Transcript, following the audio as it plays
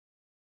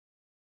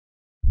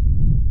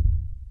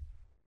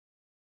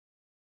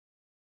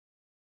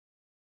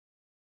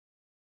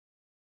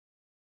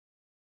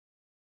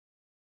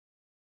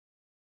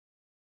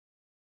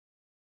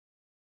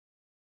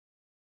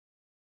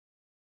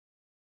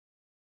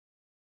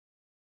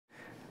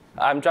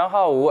I'm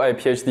Zhanghao Wu, a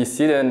PhD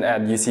student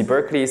at UC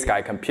Berkeley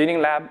Sky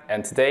Computing Lab,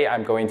 and today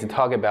I'm going to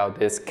talk about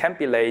this can't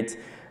be late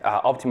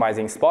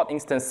optimizing spot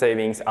instance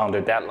savings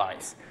under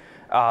deadlines.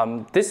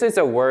 This is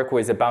a work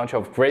with a bunch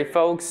of great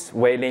folks,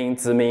 Wei-Lin,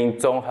 Ziming,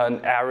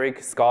 Zongheng,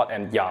 Eric, Scott,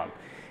 and Yang.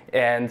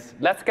 And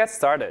let's get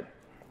started.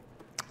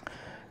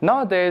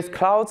 Nowadays,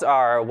 clouds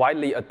are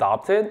widely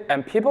adopted,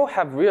 and people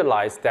have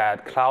realized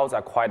that clouds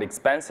are quite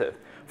expensive.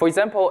 For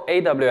example,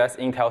 AWS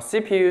Intel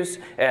CPUs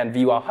and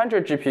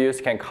V100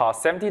 GPUs can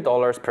cost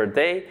 $70 per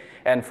day,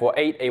 and for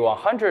 8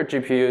 A100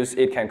 GPUs,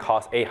 it can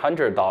cost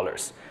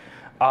 $800.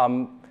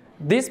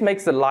 This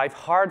makes the life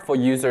hard for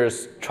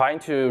users trying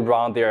to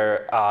run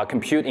their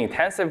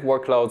compute-intensive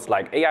workloads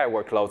like AI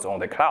workloads on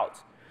the cloud.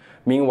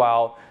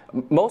 Meanwhile,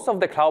 most of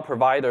the cloud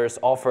providers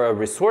offer a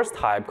resource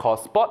type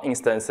called spot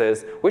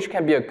instances, which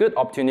can be a good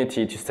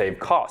opportunity to save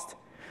cost.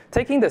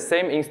 Taking the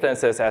same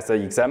instances as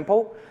an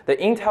example, the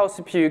Intel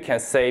CPU can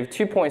save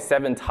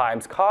 2.7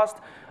 times cost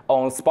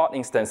on spot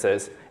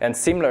instances, and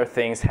similar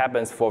things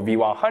happens for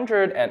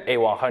V100 and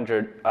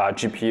A100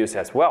 GPUs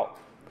as well.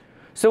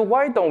 So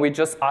why don't we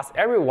just ask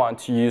everyone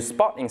to use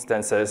spot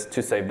instances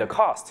to save the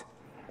cost?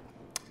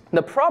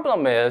 The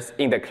problem is,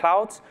 in the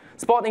clouds,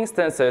 spot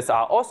instances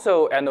are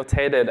also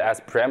annotated as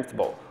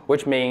preemptible,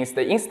 which means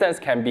the instance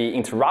can be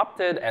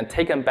interrupted and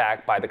taken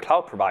back by the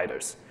cloud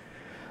providers.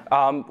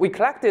 We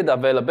collected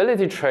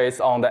availability trace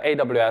on the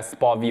AWS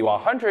Spot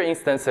V100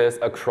 instances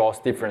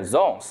across different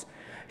zones.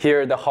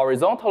 Here, the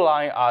horizontal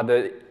line are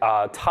the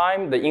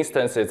time the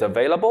instance is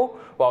available,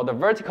 while the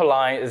vertical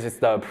line is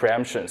the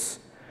preemptions.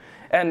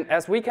 And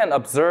as we can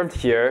observe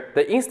here,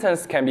 the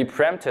instance can be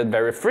preempted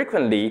very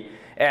frequently,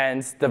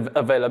 and the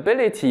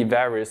availability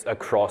varies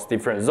across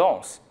different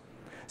zones.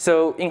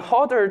 So in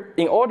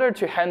order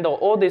to handle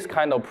all these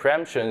kind of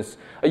preemptions,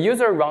 a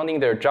user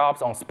running their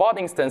jobs on spot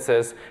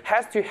instances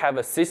has to have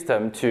a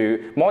system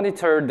to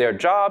monitor their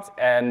jobs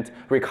and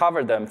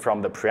recover them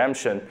from the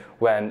preemption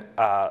when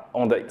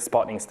on the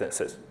spot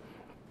instances.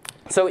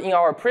 So in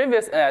our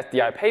previous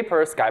NSDI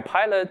paper,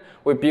 SkyPilot,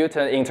 we built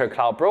an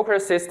intercloud broker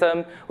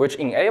system which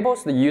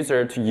enables the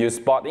user to use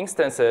spot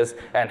instances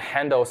and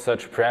handle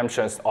such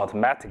preemptions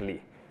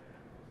automatically.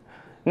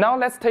 Now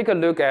let's take a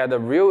look at a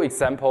real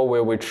example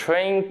where we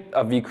train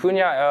a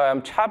Vicuña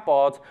LLM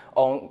chatbot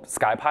on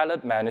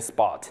SkyPilot managed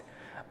spot.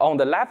 On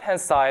the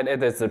left-hand side,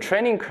 it is the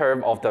training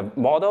curve of the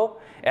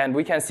model, and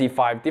we can see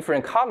 5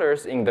 different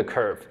colors in the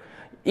curve.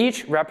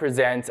 Each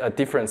represents a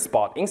different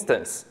spot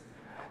instance.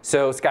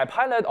 So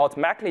SkyPilot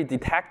automatically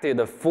detected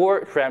the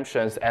 4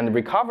 preemptions and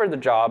recovered the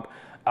job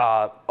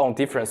on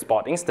different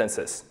spot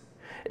instances.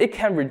 It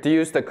can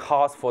reduce the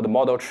cost for the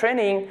model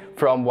training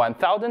from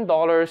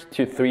 $1,000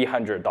 to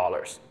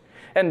 $300.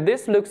 And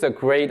this looks a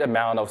great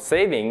amount of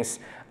savings,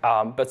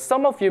 but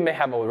some of you may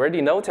have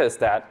already noticed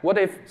that what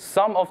if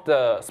some of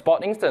the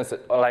spot instances,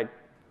 like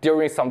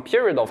during some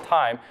period of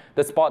time,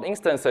 the spot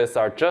instances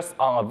are just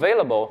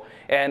unavailable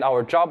and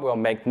our job will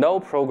make no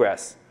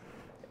progress.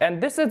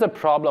 And this is a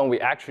problem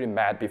we actually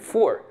met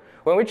before.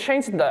 When we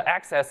changed the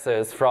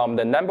x-axis from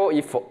the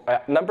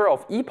number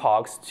of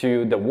epochs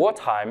to the war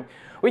time,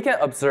 we can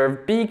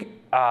observe big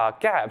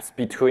gaps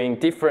between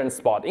different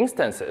spot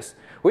instances,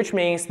 which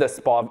means the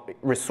spot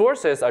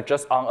resources are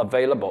just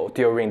unavailable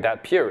during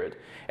that period.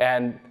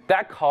 And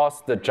that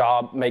caused the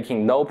job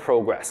making no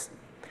progress.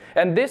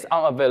 And this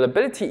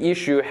unavailability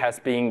issue has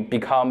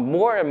become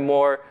more and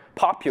more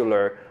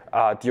popular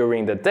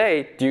during the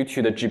day due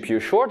to the GPU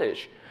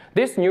shortage.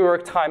 This New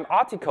York Times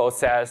article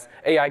says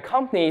AI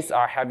companies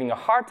are having a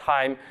hard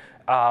time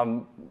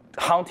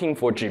hunting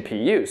for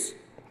GPUs.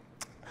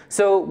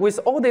 So with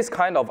all this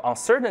kind of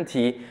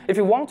uncertainty, if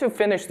you want to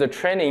finish the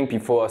training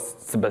before a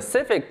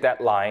specific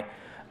deadline,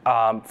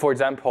 for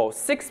example,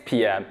 6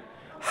 p.m.,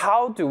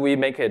 how do we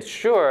make it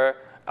sure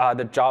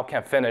the job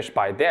can finish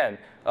by then?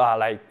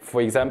 Like,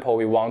 for example,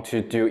 we want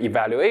to do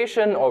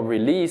evaluation or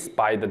release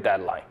by the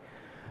deadline.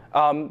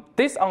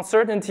 This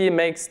uncertainty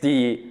makes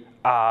the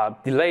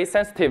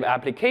delay-sensitive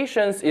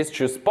applications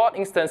issue spot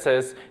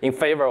instances in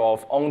favor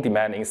of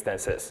on-demand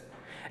instances.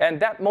 And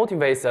that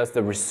motivates us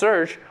the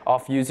research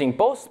of using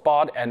both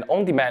spot and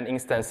on-demand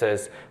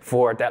instances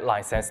for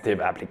deadline-sensitive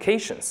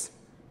applications.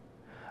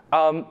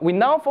 We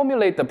now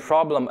formulate the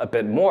problem a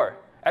bit more.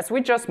 As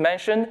we just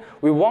mentioned,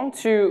 we want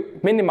to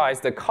minimize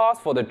the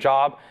cost for the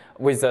job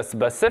with a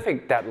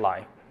specific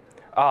deadline.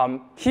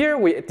 Here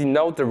we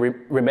denote the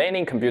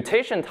remaining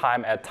computation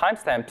time at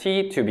timestamp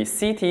t to be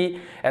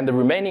ct, and the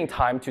remaining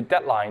time to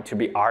deadline to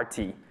be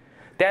rt.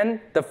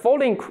 Then the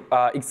following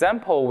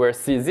example where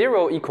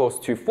C0 equals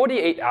to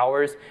 48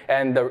 hours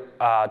and the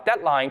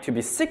deadline to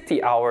be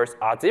 60 hours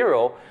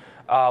R0,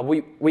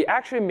 we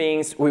actually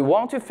means we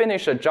want to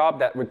finish a job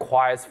that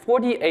requires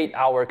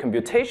 48-hour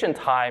computation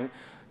time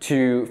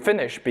to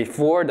finish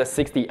before the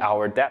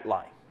 60-hour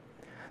deadline.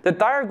 The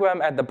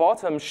diagram at the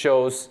bottom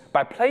shows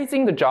by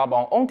placing the job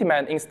on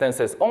on-demand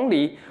instances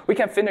only, we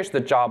can finish the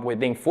job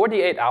within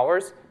 48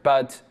 hours,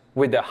 but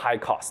with a high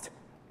cost.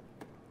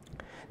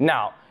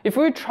 Now, if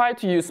we try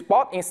to use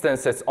spot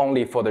instances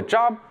only for the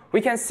job,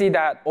 we can see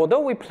that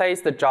although we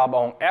place the job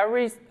on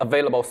every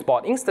available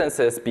spot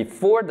instances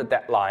before the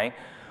deadline,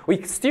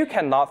 we still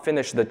cannot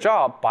finish the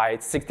job by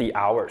 60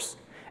 hours.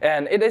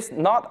 And it is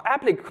not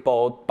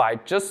applicable by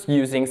just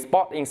using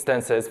spot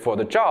instances for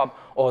the job,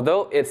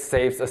 although it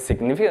saves a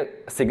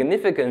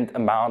significant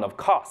amount of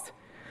cost.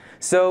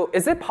 So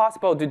is it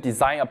possible to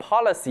design a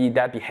policy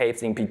that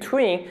behaves in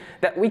between,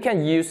 that we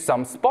can use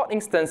some spot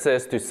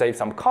instances to save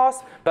some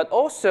cost, but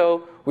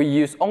also we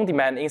use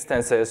on-demand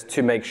instances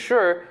to make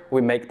sure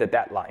we make the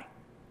deadline?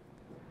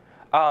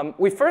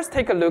 We first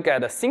take a look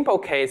at a simple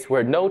case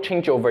where no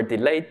changeover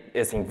delay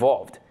is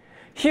involved.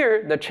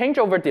 Here, the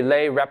changeover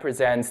delay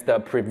represents the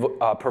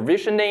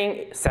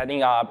provisioning,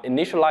 setting up,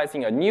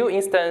 initializing a new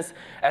instance,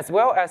 as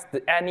well as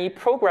any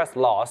progress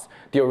loss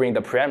during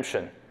the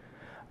preemption.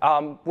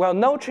 While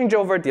no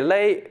changeover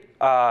delay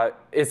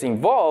is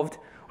involved,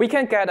 we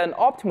can get an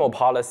optimal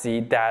policy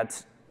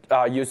that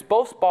uses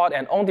both spot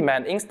and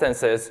on-demand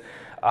instances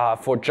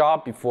for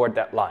job before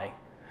deadline.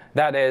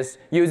 That is,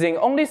 using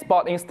only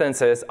spot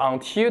instances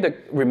until the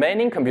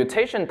remaining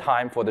computation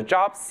time for the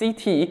job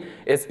CT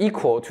is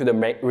equal to the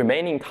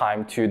remaining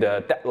time to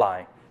the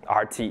deadline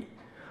RT.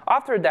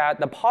 After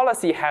that, the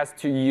policy has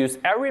to use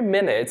every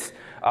minute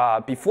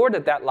before the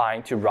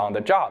deadline to run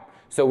the job.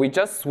 So we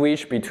just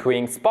switch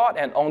between spot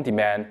and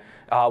on-demand.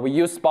 We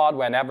use spot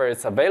whenever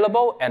it's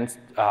available and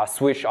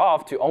switch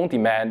off to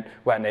on-demand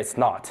when it's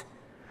not.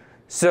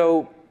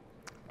 So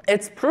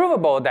it's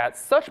provable that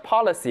such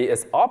policy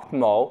is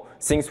optimal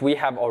since we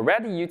have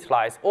already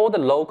utilized all the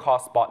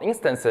low-cost spot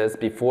instances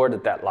before the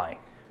deadline.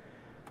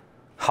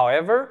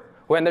 However,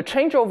 when the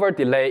changeover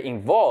delay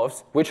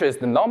involves, which is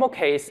the normal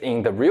case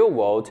in the real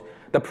world,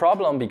 the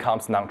problem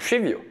becomes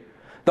non-trivial.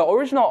 The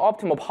original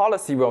optimal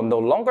policy will no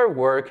longer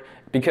work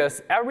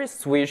because every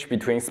switch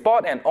between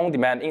spot and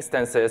on-demand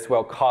instances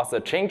will cause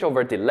a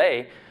changeover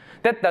delay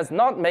that does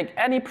not make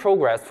any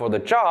progress for the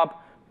job,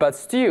 but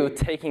still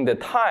taking the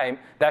time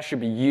that should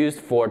be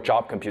used for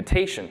job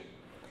computation.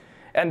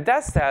 And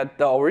that said,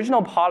 the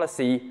original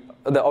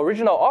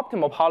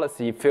optimal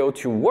policy failed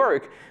to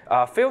work,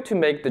 failed to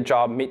make the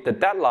job meet the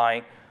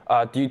deadline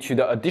due to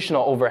the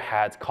additional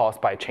overhead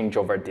caused by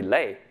changeover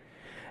delay.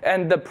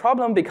 And the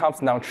problem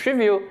becomes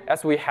non-trivial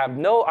as we have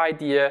no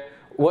idea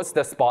what's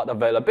the spot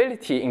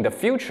availability in the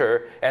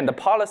future, and the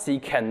policy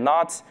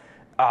cannot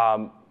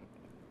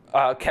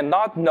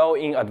know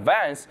in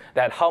advance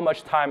that how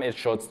much time it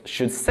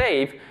should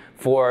save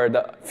for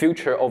the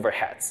future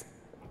overheads.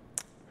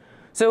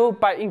 So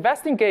by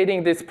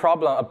investigating this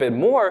problem a bit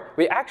more,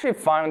 we actually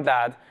found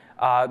that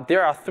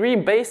there are three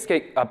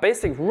basic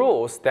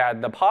rules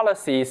that the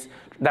policies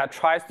that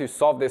tries to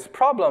solve this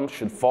problem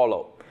should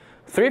follow: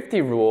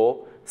 thrifty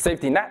rule,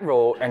 safety net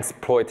rule, and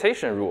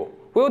exploitation rule.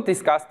 We'll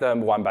discuss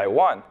them one by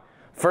one.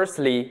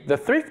 Firstly, the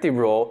thrifty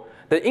rule.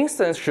 The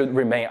instance should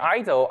remain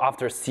idle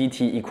after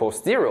CT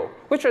equals 0,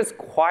 which is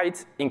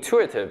quite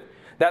intuitive.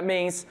 That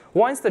means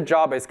once the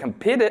job is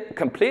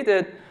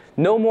completed,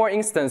 no more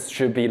instance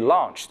should be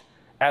launched,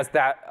 as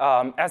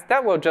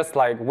that will just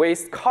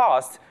waste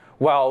cost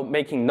while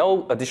making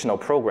no additional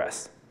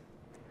progress.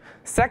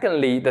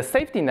 Secondly, the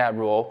safety net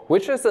rule,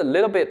 which is a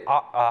little bit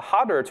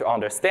harder to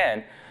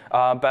understand,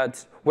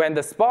 but when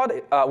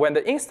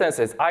the instance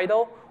is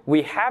idle,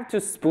 we have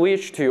to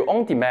switch to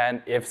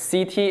on-demand if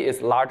CT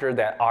is larger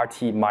than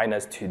RT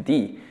minus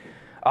 2D.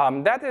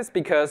 That is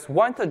because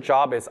once the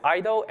job is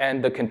idle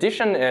and the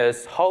condition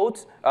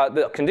holds,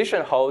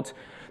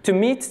 to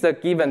meet the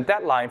given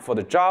deadline for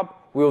the job,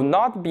 we will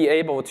not be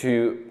able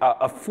to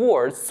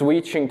afford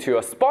switching to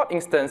a spot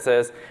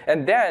instances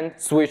and then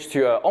switch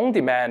to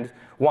on-demand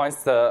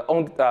once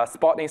the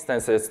spot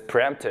instance is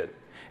preempted.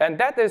 And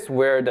that is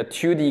where the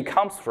 2D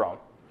comes from.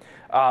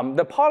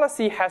 The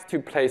policy has to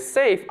play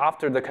safe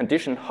after the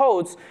condition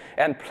holds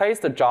and place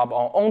the job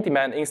on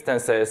on-demand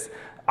instances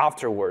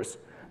afterwards.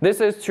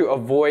 This is to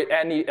avoid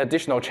any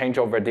additional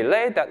changeover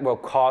delay that will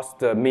cause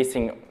the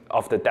missing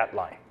of the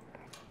deadline.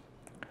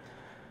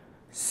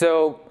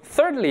 So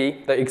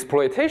thirdly, the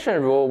exploitation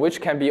rule,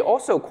 which can be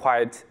also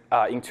quite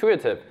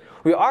intuitive.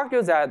 We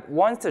argue that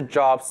once the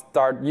job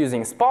starts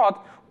using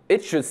spot,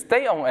 it should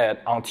stay on it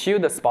until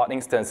the spot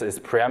instance is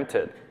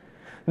preempted.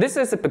 This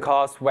is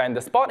because when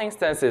the spot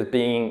instance is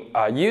being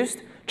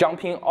used,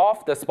 jumping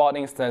off the spot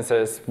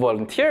instances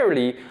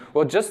voluntarily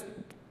will just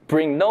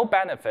bring no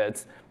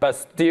benefits, but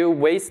still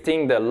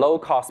wasting the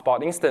low-cost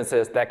spot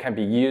instances that can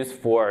be used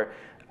for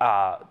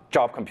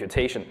job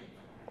computation.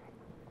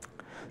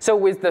 So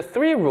with the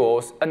three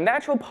rules, a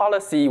natural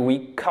policy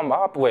we come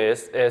up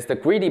with is the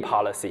greedy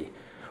policy,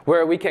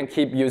 where we can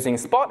keep using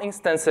spot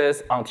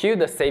instances until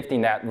the safety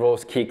net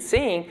rules kicks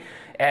in,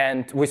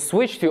 and we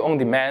switch to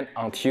on-demand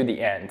until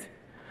the end.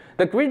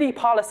 The greedy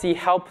policy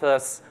helps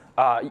us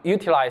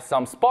utilize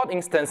some spot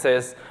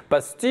instances,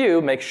 but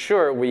still make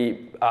sure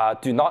we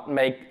do not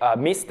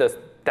miss the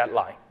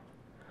deadline.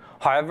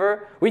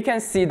 However, we can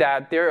see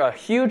that there are a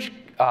huge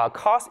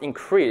cost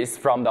increase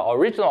from the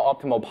original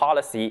optimal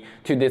policy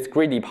to this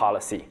greedy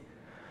policy.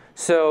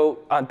 So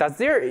does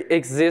there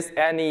exist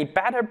any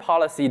better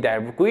policy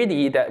than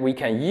greedy that we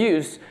can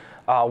use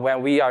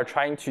when we are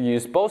trying to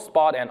use both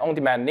spot and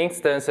on-demand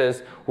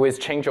instances with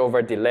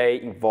changeover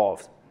delay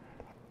involved.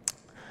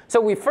 So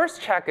we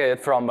first check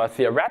it from a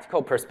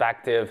theoretical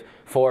perspective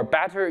for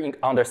better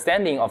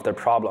understanding of the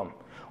problem.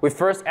 We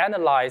first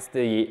analyze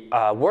the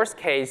worst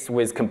case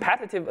with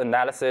competitive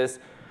analysis,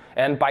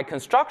 and by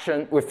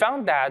construction, we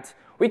found that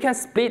we can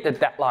split the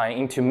deadline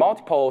into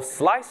multiple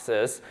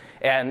slices,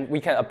 and we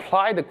can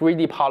apply the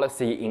greedy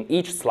policy in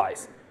each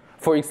slice.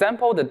 For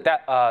example, the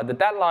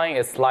deadline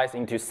is sliced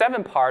into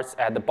 7 parts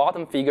at the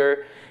bottom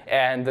figure,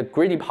 and the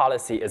greedy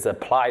policy is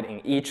applied in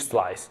each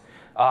slice.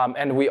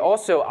 And we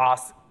also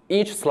ask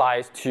each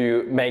slice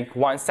to make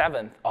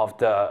 1/7 of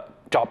the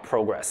job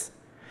progress.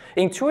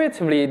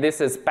 Intuitively,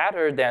 this is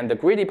better than the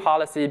greedy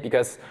policy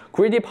because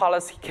greedy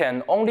policy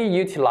can only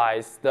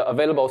utilize the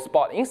available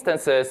spot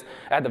instances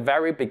at the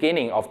very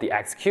beginning of the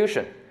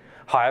execution.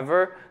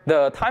 However,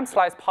 the time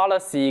slice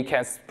policy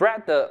can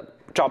spread the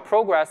job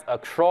progress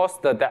across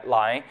the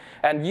deadline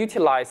and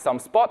utilize some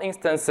spot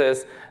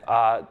instances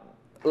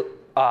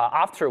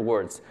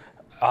afterwards.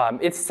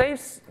 It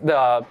saves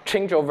the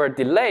changeover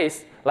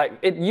delays, like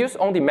it used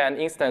on-demand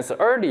instance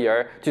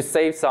earlier to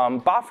save some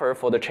buffer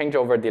for the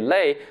changeover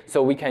delay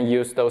so we can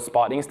use those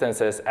spot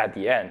instances at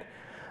the end.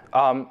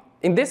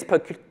 In this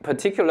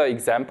particular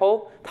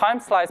example, time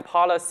slice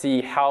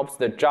policy helps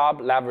the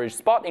job leverage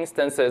spot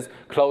instances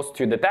close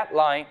to the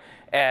deadline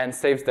and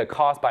saves the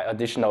cost by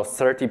additional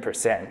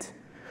 30%.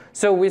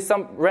 So with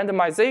some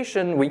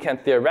randomization, we can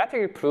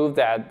theoretically prove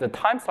that the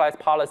time slice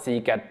policy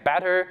gets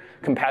better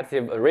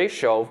competitive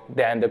ratio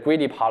than the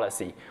greedy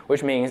policy,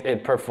 which means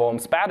it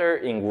performs better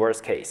in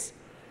worst case.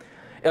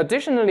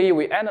 Additionally,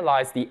 we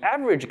analyze the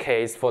average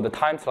case for the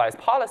time slice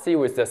policy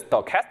with the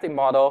stochastic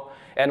model,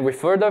 and we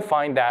further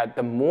find that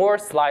the more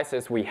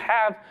slices we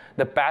have,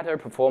 the better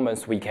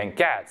performance we can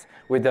get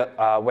with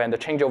when the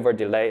changeover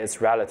delay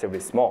is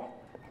relatively small.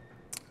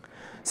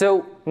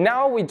 So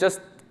now we just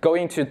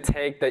going to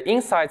take the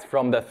insights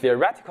from the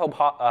theoretical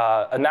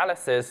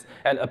analysis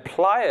and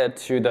apply it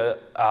to the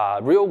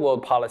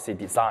real-world policy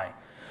design.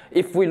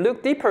 If we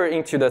look deeper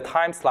into the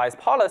time slice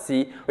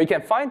policy, we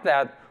can find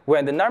that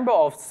when the number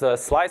of the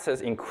slices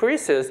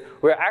increases,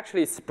 we're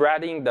actually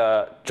spreading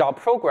the job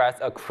progress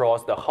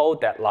across the whole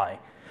deadline.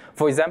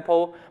 For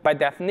example, by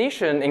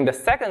definition, in the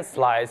second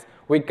slice,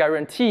 we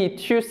guarantee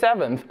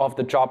 2/7 of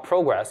the job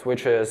progress,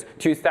 which is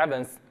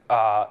 2/7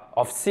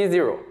 of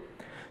C0.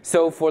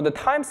 So for the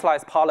time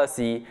slice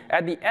policy,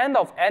 at the end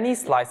of any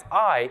slice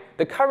I,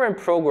 the current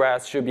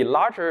progress should be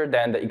larger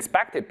than the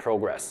expected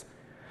progress.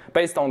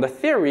 Based on the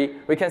theory,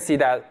 we can see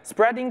that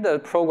spreading the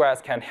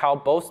progress can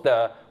help both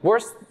the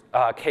worst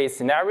case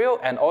scenario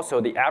and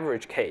also the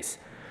average case.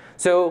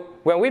 So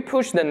when we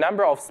push the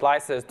number of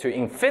slices to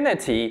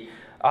infinity,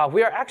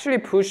 we are actually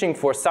pushing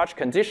for such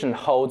condition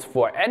holds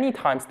for any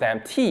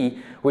timestamp t,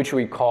 which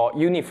we call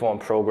uniform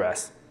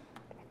progress.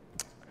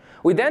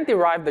 We then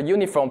derive the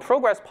uniform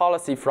progress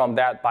policy from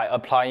that by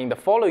applying the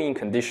following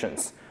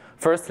conditions.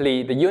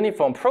 Firstly, the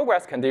uniform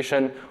progress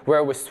condition,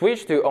 where we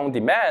switch to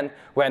on-demand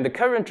when the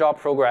current job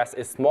progress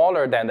is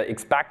smaller than the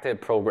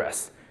expected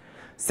progress.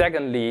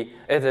 Secondly,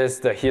 it is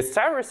the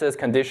hysteresis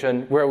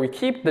condition, where we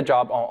keep the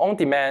job on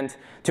on-demand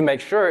to make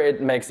sure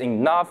it makes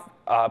enough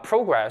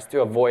progress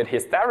to avoid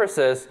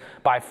hysteresis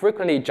by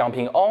frequently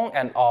jumping on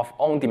and off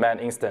on-demand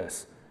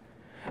instance.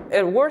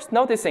 It's worth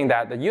noticing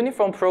that the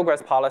uniform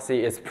progress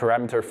policy is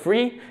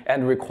parameter-free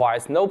and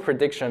requires no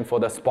prediction for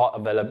the spot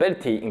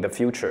availability in the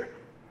future.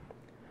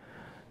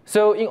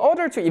 So in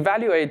order to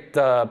evaluate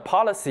the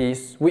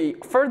policies, we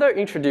further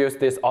introduce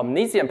this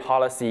omniscient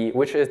policy,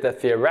 which is the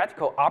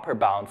theoretical upper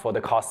bound for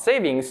the cost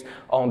savings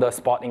on the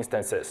spot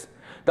instances.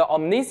 The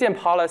omniscient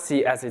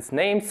policy, as its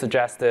name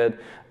suggested,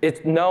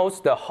 it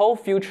knows the whole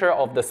future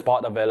of the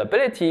spot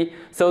availability,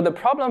 so the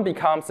problem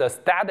becomes a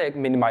static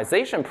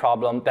minimization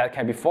problem that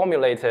can be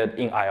formulated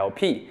in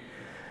ILP.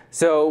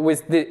 So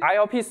with the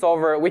ILP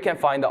solver, we can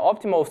find the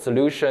optimal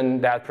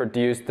solution that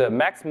produces the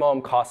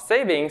maximum cost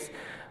savings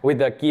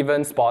with a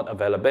given spot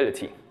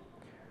availability.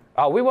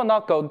 We will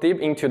not go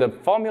deep into the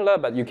formula,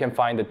 but you can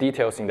find the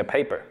details in the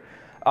paper.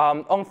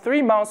 On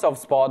 3 months of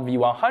spot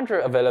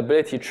V100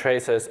 availability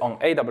traces on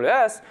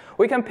AWS,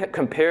 we can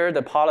compare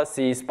the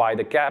policies by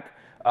the gap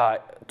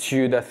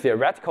to the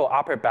theoretical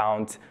upper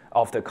bound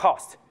of the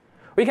cost.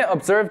 We can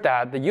observe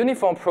that the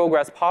uniform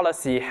progress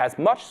policy has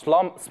much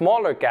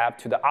smaller gap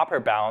to the upper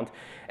bound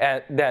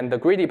than the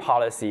greedy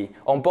policy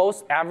on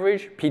both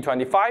average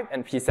P25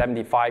 and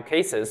P75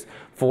 cases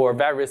for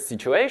various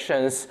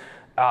situations,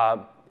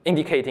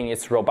 indicating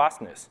its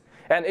robustness.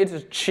 And it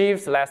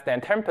achieves less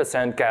than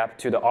 10% gap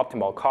to the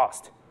optimal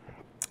cost.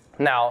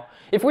 Now,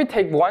 if we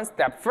take one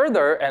step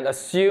further and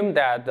assume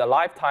that the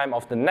lifetime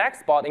of the next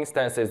spot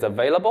instance is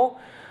available,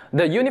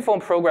 the uniform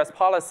progress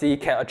policy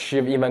can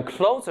achieve even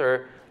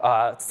closer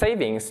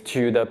savings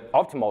to the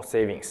optimal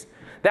savings.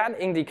 That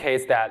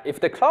indicates that if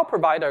the cloud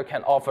provider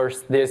can offer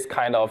this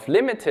kind of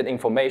limited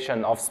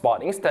information of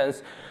spot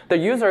instance, the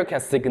user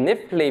can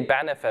significantly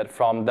benefit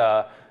from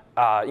the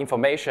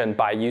information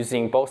by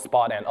using both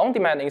spot and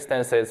on-demand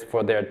instances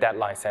for their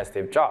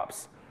deadline-sensitive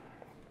jobs.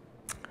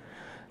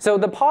 So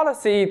the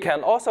policy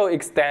can also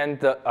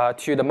extend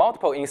to the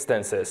multiple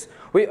instances.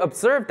 We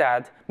observe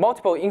that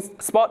multiple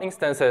spot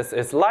instances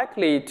is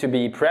likely to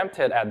be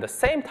preempted at the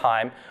same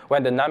time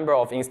when the number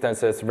of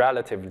instances is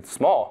relatively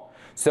small.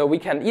 So we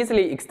can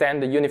easily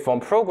extend the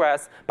uniform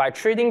progress by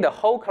treating the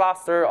whole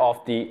cluster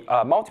of the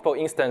multiple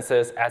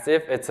instances as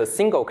if it's a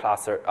single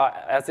cluster,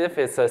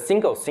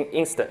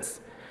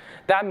 instance.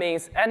 That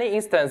means any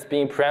instance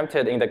being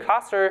preempted in the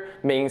cluster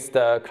means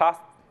the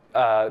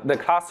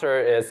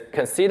cluster is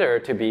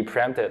considered to be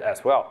preempted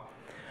as well.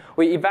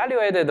 We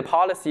evaluated the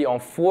policy on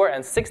 4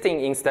 and 16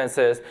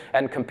 instances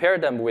and compared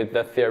them with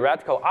the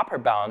theoretical upper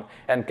bound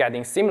and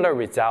getting similar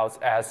results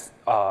as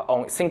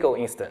on single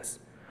instance.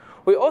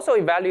 We also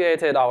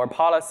evaluated our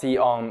policy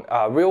on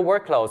real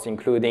workloads,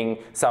 including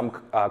some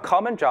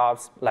common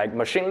jobs like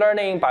machine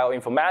learning,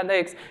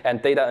 bioinformatics,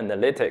 and data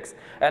analytics.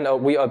 And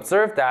we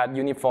observed that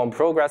uniform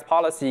progress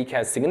policy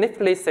can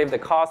significantly save the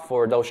cost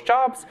for those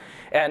jobs,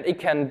 and it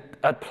can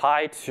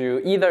apply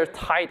to either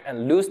tight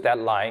and loose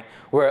deadline,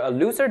 where a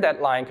looser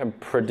deadline can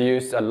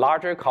produce a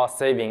larger cost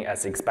saving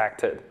as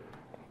expected.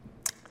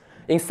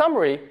 In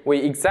summary, we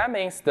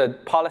examined the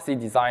policy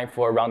design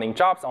for running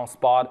jobs on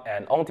spot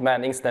and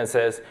on-demand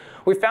instances.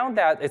 We found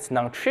that it's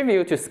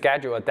non-trivial to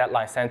schedule a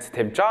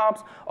deadline-sensitive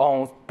jobs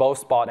on both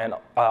spot and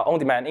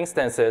on-demand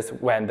instances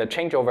when the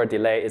changeover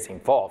delay is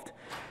involved.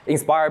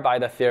 Inspired by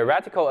the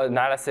theoretical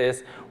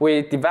analysis,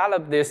 we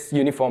developed this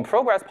uniform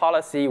progress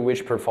policy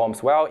which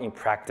performs well in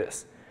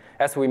practice.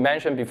 As we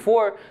mentioned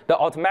before, the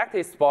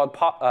automatic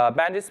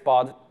bandit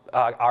spot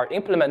are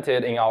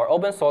implemented in our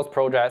open source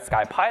project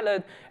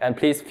SkyPilot, and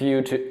please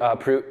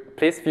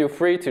feel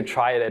free to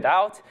try it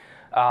out.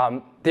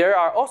 There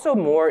are also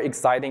more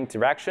exciting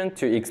directions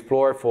to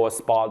explore for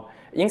spot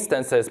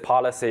instances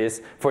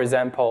policies, for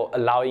example,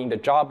 allowing the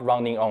job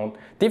running on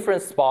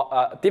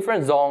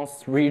different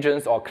zones,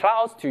 regions, or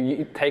clouds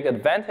to take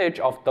advantage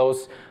of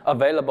those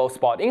available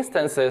spot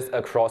instances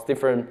across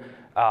different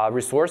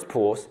resource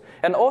pools.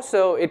 And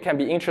also, it can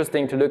be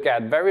interesting to look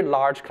at very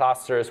large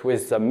clusters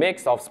with a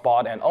mix of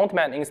spot and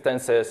on-demand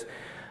instances.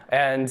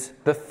 And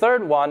the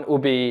third one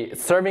would be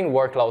serving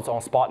workloads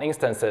on spot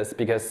instances,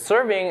 because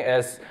serving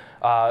is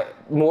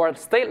more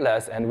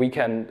stateless, and we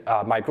can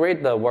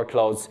migrate the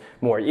workloads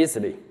more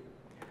easily.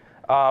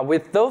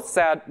 With those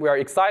said, we are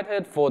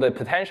excited for the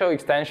potential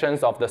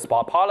extensions of the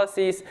spot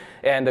policies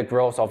and the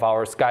growth of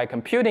our Sky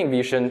computing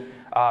vision.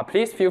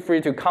 Please feel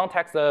free to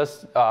contact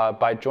us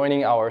by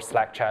joining our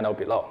Slack channel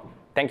below.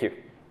 Thank you.